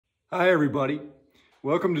Hi everybody,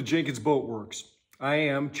 welcome to Jenkins Boat Works. I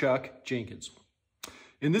am Chuck Jenkins.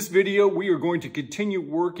 In this video we are going to continue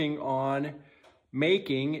working on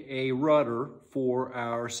making a rudder for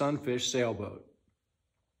our Sunfish sailboat.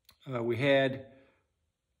 We had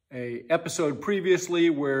an episode previously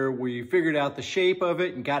where we figured out the shape of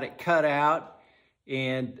it and got it cut out,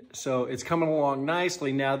 and so it's coming along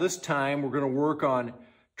nicely. Now this time we're going to work on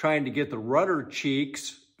trying to get the rudder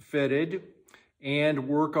cheeks fitted and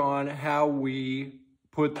work on how we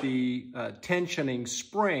put the tensioning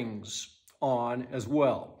springs on as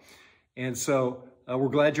well. And so we're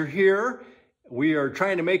glad you're here. We are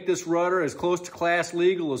trying to make this rudder as close to class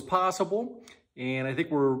legal as possible, and I think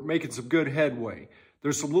we're making some good headway.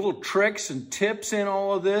 There's some little tricks and tips in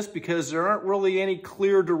all of this because there aren't really any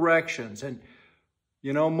clear directions. And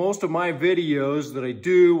you know, most of my videos that I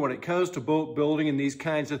do when it comes to boat building and these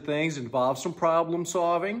kinds of things involve some problem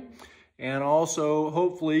solving, and also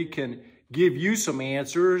hopefully can give you some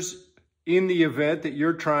answers in the event that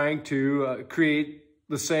you're trying to create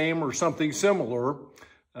the same or something similar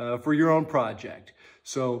for your own project.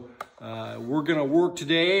 So we're going to work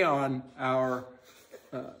today on our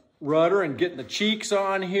rudder and getting the cheeks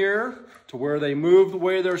on here to where they move the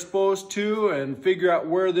way they're supposed to, and figure out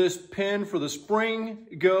where this pin for the spring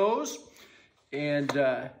goes. And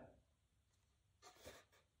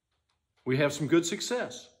we have some good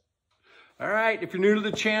success. All right, if you're new to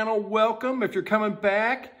the channel, welcome. If you're coming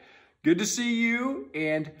back, good to see you.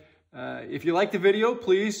 And if you like the video,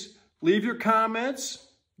 please leave your comments,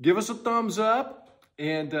 give us a thumbs up,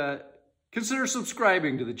 and consider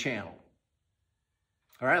subscribing to the channel.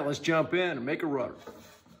 All right, let's jump in and make a rudder.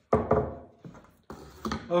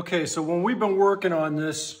 Okay, so when we've been working on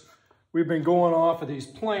this, we've been going off of these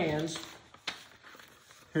plans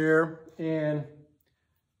here, and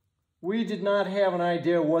we did not have an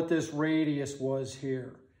idea what this radius was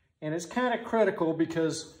here. And it's kind of critical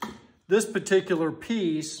because this particular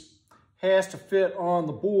piece has to fit on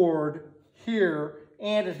the board here,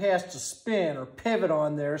 and it has to spin or pivot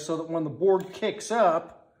on there so that when the board kicks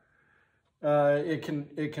up, it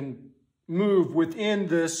can move within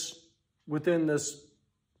this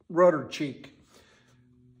rudder cheek.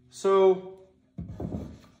 So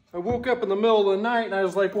I woke up in the middle of the night and I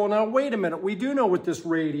was like, well, now wait a minute. We do know what this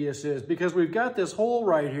radius is because we've got this hole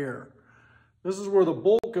right here. This is where the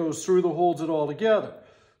bolt goes through that holds it all together.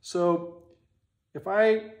 So if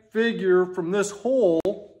I figure from this hole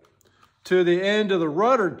to the end of the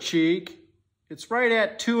rudder cheek, it's right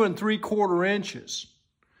at 2 3/4 inches.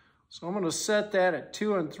 So I'm going to set that at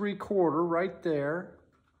 2 3/4 right there.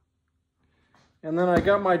 And then I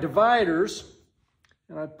got my dividers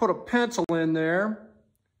and I put a pencil in there.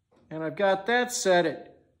 And I've got that set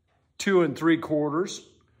at 2 3/4.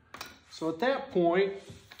 So at that point,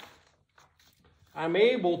 I'm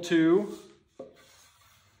able to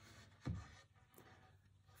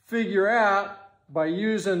figure out by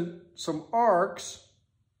using some arcs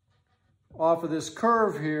off of this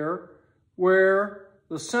curve here where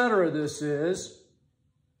the center of this is,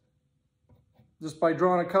 just by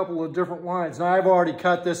drawing a couple of different lines. Now I've already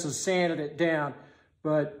cut this and sanded it down,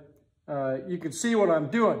 but you can see what I'm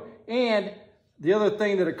doing. And the other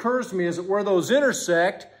thing that occurs to me is that where those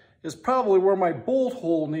intersect is probably where my bolt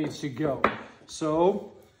hole needs to go.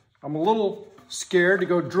 So I'm a little scared to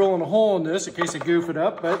go drilling a hole in this in case I goof it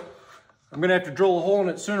up, but I'm going to have to drill a hole in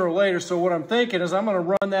it sooner or later. So what I'm thinking is I'm going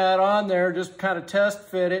to run that on there, just kind of test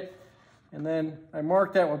fit it. And then I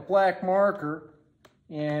mark that with black marker.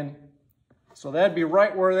 And so that'd be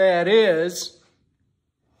right where that is.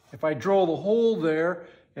 If I drill the hole there,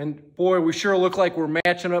 and boy, we sure look like we're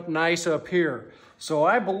matching up nice up here. So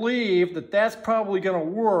I believe that that's probably going to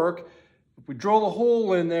work. If we drill the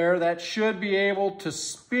hole in there, that should be able to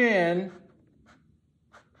spin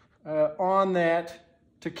on that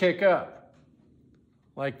to kick up,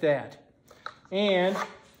 like that. And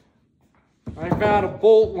I found a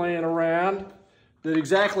bolt laying around that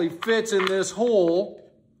exactly fits in this hole.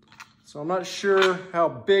 So I'm not sure how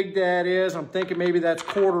big that is. I'm thinking maybe that's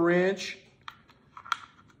 1/4 inch.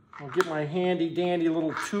 I'll get my handy dandy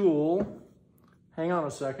little tool. Hang on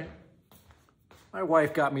a second. My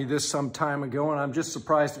wife got me this some time ago, and I'm just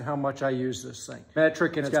surprised at how much I use this thing.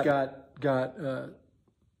 Metric, and it's got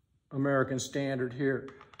American Standard here.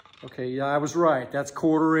 Okay, yeah, I was right. That's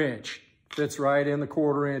 1/4 inch. Fits right in the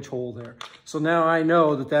 1/4 inch hole there. So now I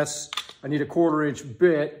know that I need a 1/4 inch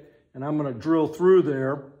bit, and I'm going to drill through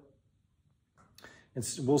there. And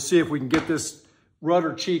we'll see if we can get this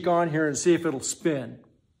rudder cheek on here and see if it'll spin.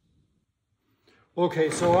 Okay,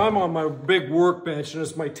 so I'm on my big workbench, and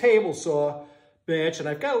it's my table saw bench, and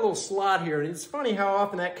I've got a little slot here, and it's funny how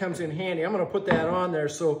often that comes in handy. I'm going to put that on there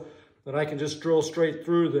so that I can just drill straight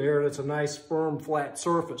through there, and it's a nice firm flat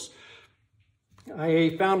surface.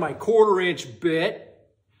 I found my 1/4-inch bit,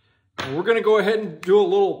 and we're gonna go ahead and do a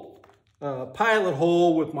little pilot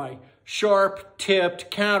hole with my sharp tipped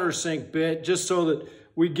countersink bit, just so that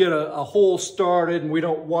we get a hole started and we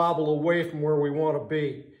don't wobble away from where we want to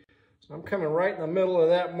be. So I'm coming right in the middle of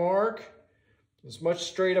that mark, as much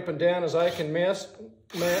straight up and down as I can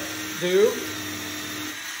do.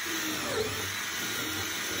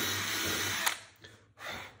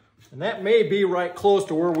 And that may be right close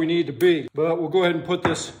to where we need to be, but we'll go ahead and put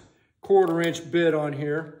this 1/4-inch bit on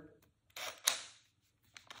here.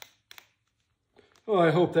 Oh,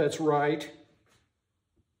 I hope that's right.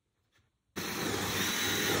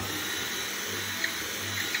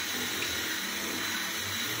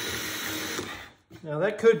 Now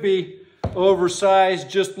that could be oversized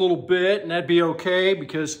just a little bit, and that'd be okay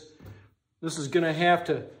because this is gonna have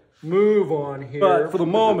to move on here. But for the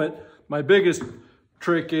moment, my biggest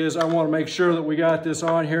trick is I want to make sure that we got this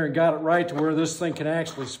on here and got it right to where this thing can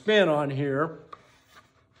actually spin on here.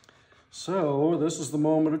 So this is the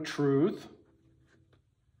moment of truth.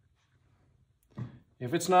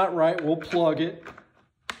 If it's not right, we'll plug it.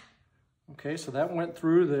 Okay, so that went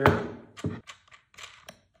through there.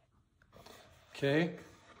 Okay,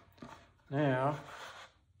 now,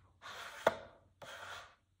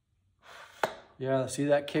 yeah, see,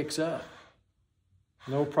 that kicks up.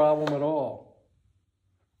 No problem at all.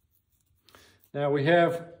 Now we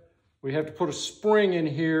have to put a spring in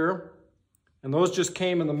here, and those just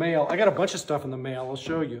came in the mail. I got a bunch of stuff in the mail. I'll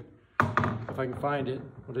show you if I can find it,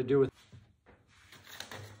 what I do with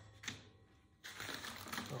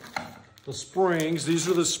the springs. These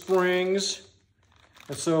are the springs.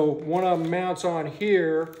 And so one of them mounts on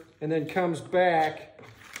here and then comes back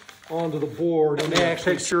onto the board. And they have a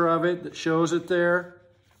picture of it that shows it there.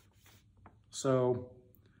 So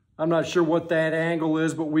I'm not sure what that angle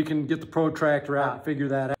is, but we can get the protractor out and figure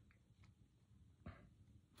that out.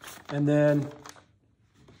 And then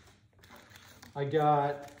I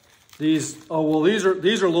got these, oh, well, these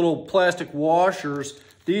are little plastic washers.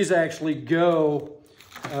 These actually go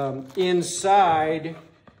inside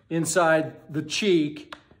the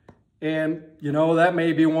cheek. And, you know, that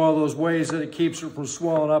may be one of those ways that it keeps it from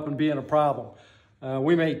swelling up and being a problem.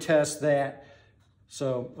 We may test that.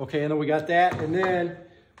 So, okay, and then we got that. And then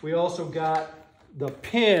we also got the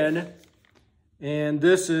pin, and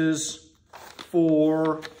this is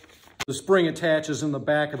for the spring attaches in the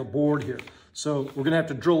back of the board here. So we're gonna have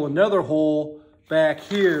to drill another hole back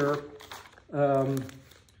here,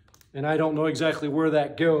 and I don't know exactly where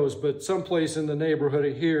that goes, but someplace in the neighborhood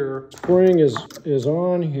of here. Spring is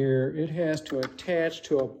on here. It has to attach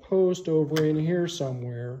to a post over in here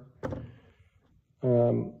somewhere.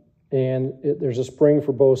 And there's a spring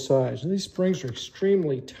for both sides. And these springs are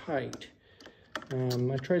extremely tight.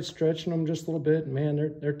 I tried stretching them just a little bit, and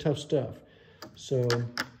man, they're tough stuff. So,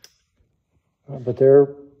 but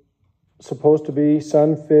they're supposed to be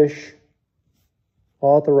Sunfish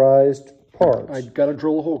authorized parts. I got to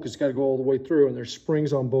drill a hole because it's got to go all the way through, and there's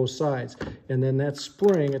springs on both sides. And then that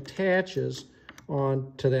spring attaches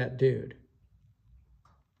on to that dude.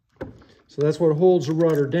 So that's what holds the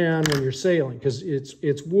rudder down when you're sailing, because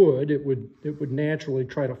it's wood. It would naturally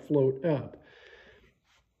try to float up.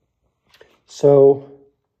 So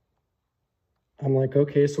I'm like,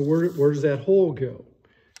 okay, so where does that hole go?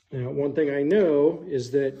 Now, one thing I know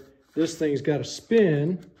is that this thing's got to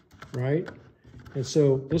spin, right? And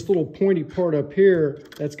so this little pointy part up here,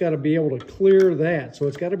 that's got to be able to clear that. So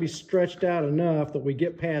it's got to be stretched out enough that we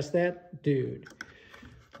get past that dude.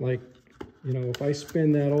 Like, you know, if I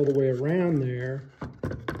spin that all the way around there,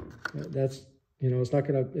 that's, you know, it's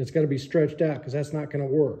got to be stretched out because that's not going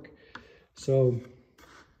to work. So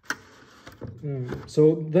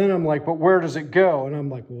then I'm like, but where does it go? And I'm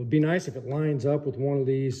like, well, it'd be nice if it lines up with one of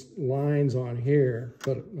these lines on here,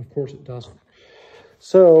 but of course it doesn't.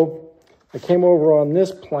 So I came over on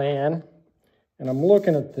this plan, and I'm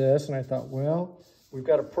looking at this, and I thought, well, we've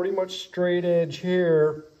got a pretty much straight edge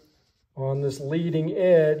here on this leading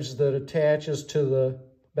edge that attaches to the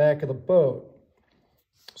back of the boat.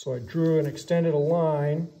 So I drew and extended a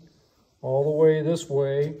line all the way this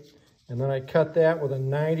way, and then I cut that with a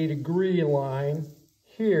 90-degree line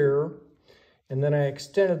here, and then I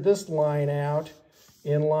extended this line out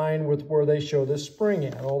in line with where they show this spring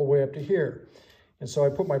at, all the way up to here. And so I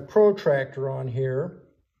put my protractor on here.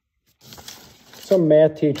 Some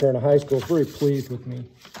math teacher in a high school is very pleased with me.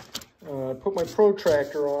 I put my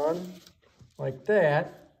protractor on like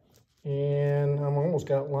that, and I'm almost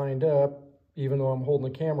got it lined up, even though I'm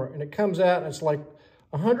holding the camera. And it comes out, and it's like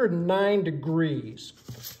 109 degrees.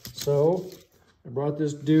 So I brought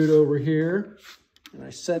this dude over here and I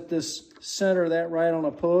set this center of that right on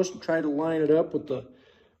a post and tried to line it up with the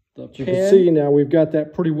pin. You can see now we've got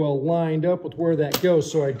that pretty well lined up with where that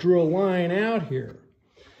goes. So I drew a line out here.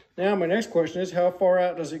 Now my next question is, how far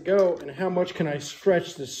out does it go and how much can I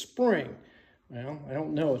stretch this spring? Well, I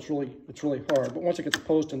don't know. It's really hard. But once I get the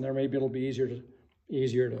post in there, maybe it'll be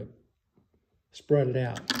easier to spread it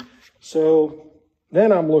out. So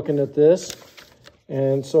then I'm looking at this,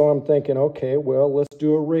 and so I'm thinking, okay, well, let's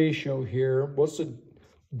do a ratio here. What's the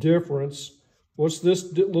difference? What's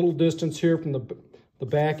this little distance here from the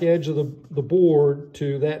back edge of the board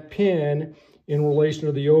to that pin in relation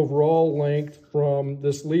to the overall length from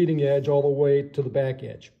this leading edge all the way to the back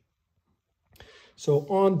edge? So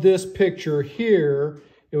on this picture here,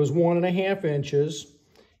 it was 1.5 inches,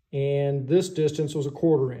 and this distance was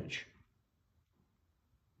 1/4 inch.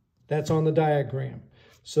 That's on the diagram.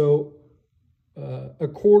 So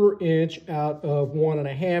 1/4 inch out of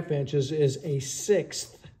 1.5 inches is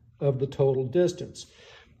 1/6 of the total distance.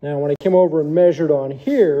 Now, when I came over and measured on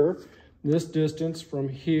here, this distance from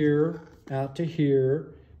here out to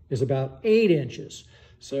here is about 8 inches.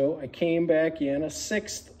 So I came back in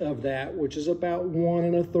 1/6 of that, which is about 1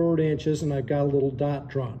 1/3 inches, and I've got a little dot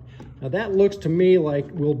drawn. Now that looks to me like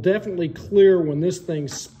we'll definitely clear when this thing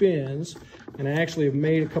spins, and I actually have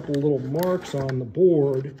made a couple of little marks on the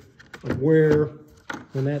board of where,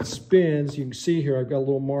 when that spins, you can see here I've got a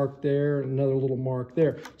little mark there and another little mark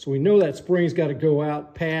there. So we know that spring's got to go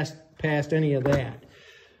out past any of that.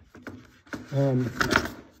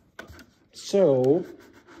 So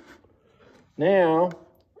now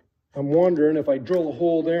I'm wondering if I drill a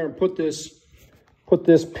hole there and put this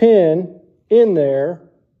pin in there,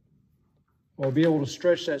 I'll be able to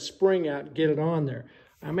stretch that spring out and get it on there.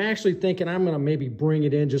 I'm actually thinking I'm going to maybe bring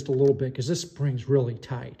it in just a little bit because this spring's really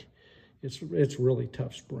tight. It's really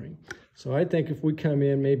tough spring. So I think if we come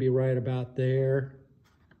in maybe right about there,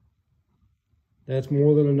 that's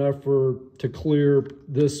more than enough to clear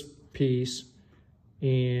this piece,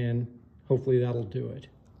 and hopefully that'll do it.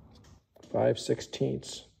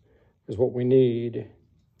 5/16 is what we need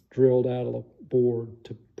drilled out of the board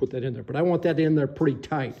to put that in there. But I want that in there pretty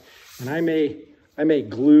tight, and I may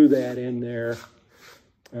glue that in there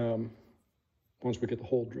once we get the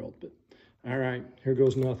hole drilled. But all right, here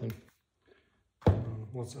goes nothing.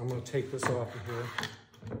 I'm going to take this off of here.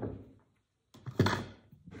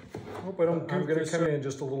 I hope I don't. I'm going to come in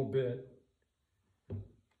just a little bit.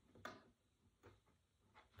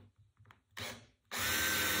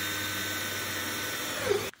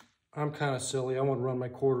 I'm kind of silly. I want to run my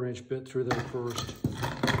 1/4 inch bit through there first.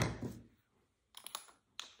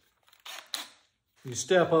 You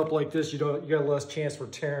step up like this, you got less chance for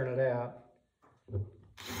tearing it out.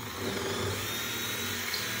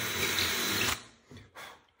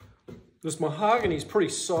 This mahogany is pretty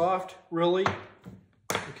soft, really.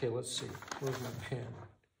 Okay, let's see. Where's my pen?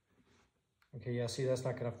 Okay, yeah, see, that's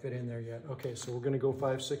not going to fit in there yet. Okay, so we're going to go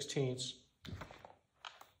 5/16.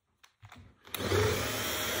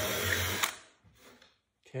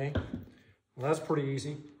 Okay, well, that's pretty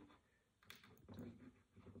easy.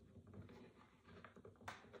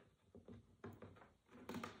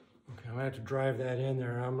 Okay, I'm going to have to drive that in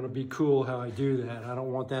there. I'm going to be cool how I do that. I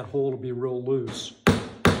don't want that hole to be real loose.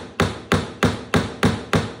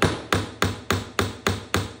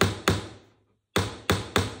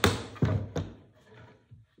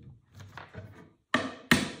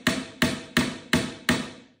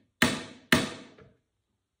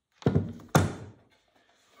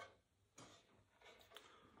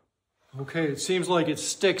 Okay, it seems like it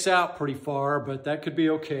sticks out pretty far, but that could be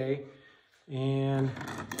okay. And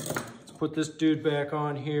let's put this dude back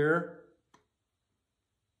on here.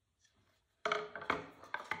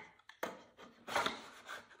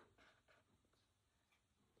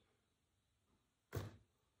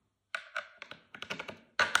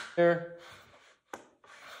 There.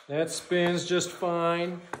 That spins just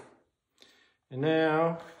fine. And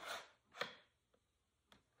now,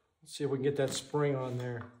 let's see if we can get that spring on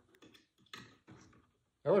there.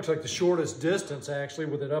 That looks like the shortest distance, actually,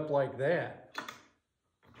 with it up like that.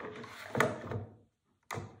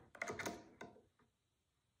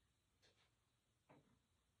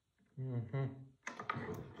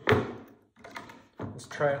 Let's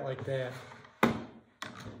try it like that.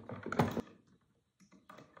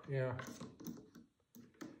 Yeah.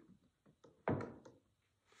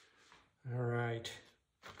 All right.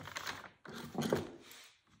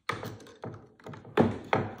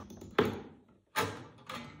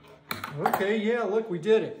 Okay, yeah, look, we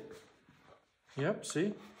did it. Yep,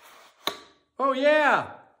 see? Oh,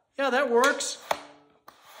 yeah. Yeah, that works.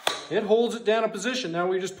 it holds it down in position. Now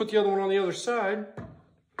we just put the other one on the other side.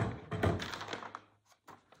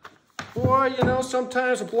 Boy, you know,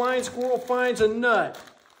 sometimes a blind squirrel finds a nut.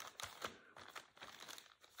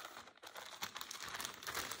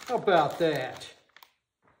 How about that?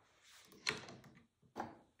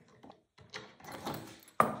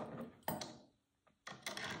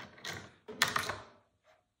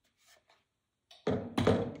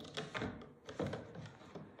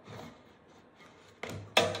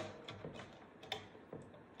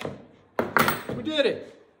 We did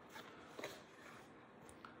it.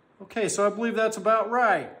 Okay, so I believe that's about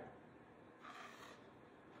right.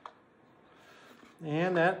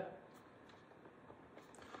 And that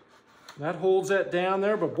holds that down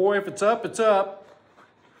there, but boy, if it's up, it's up.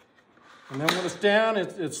 And then when it's down,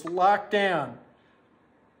 it's locked down.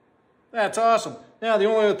 That's awesome. Now, the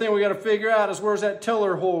only other thing we got to figure out is where's that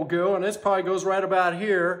tiller hole go, and this probably goes right about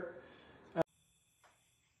here.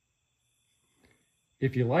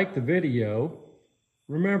 If you like the video,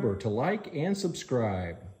 remember to like and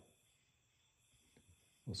subscribe.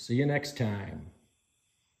 We'll see you next time.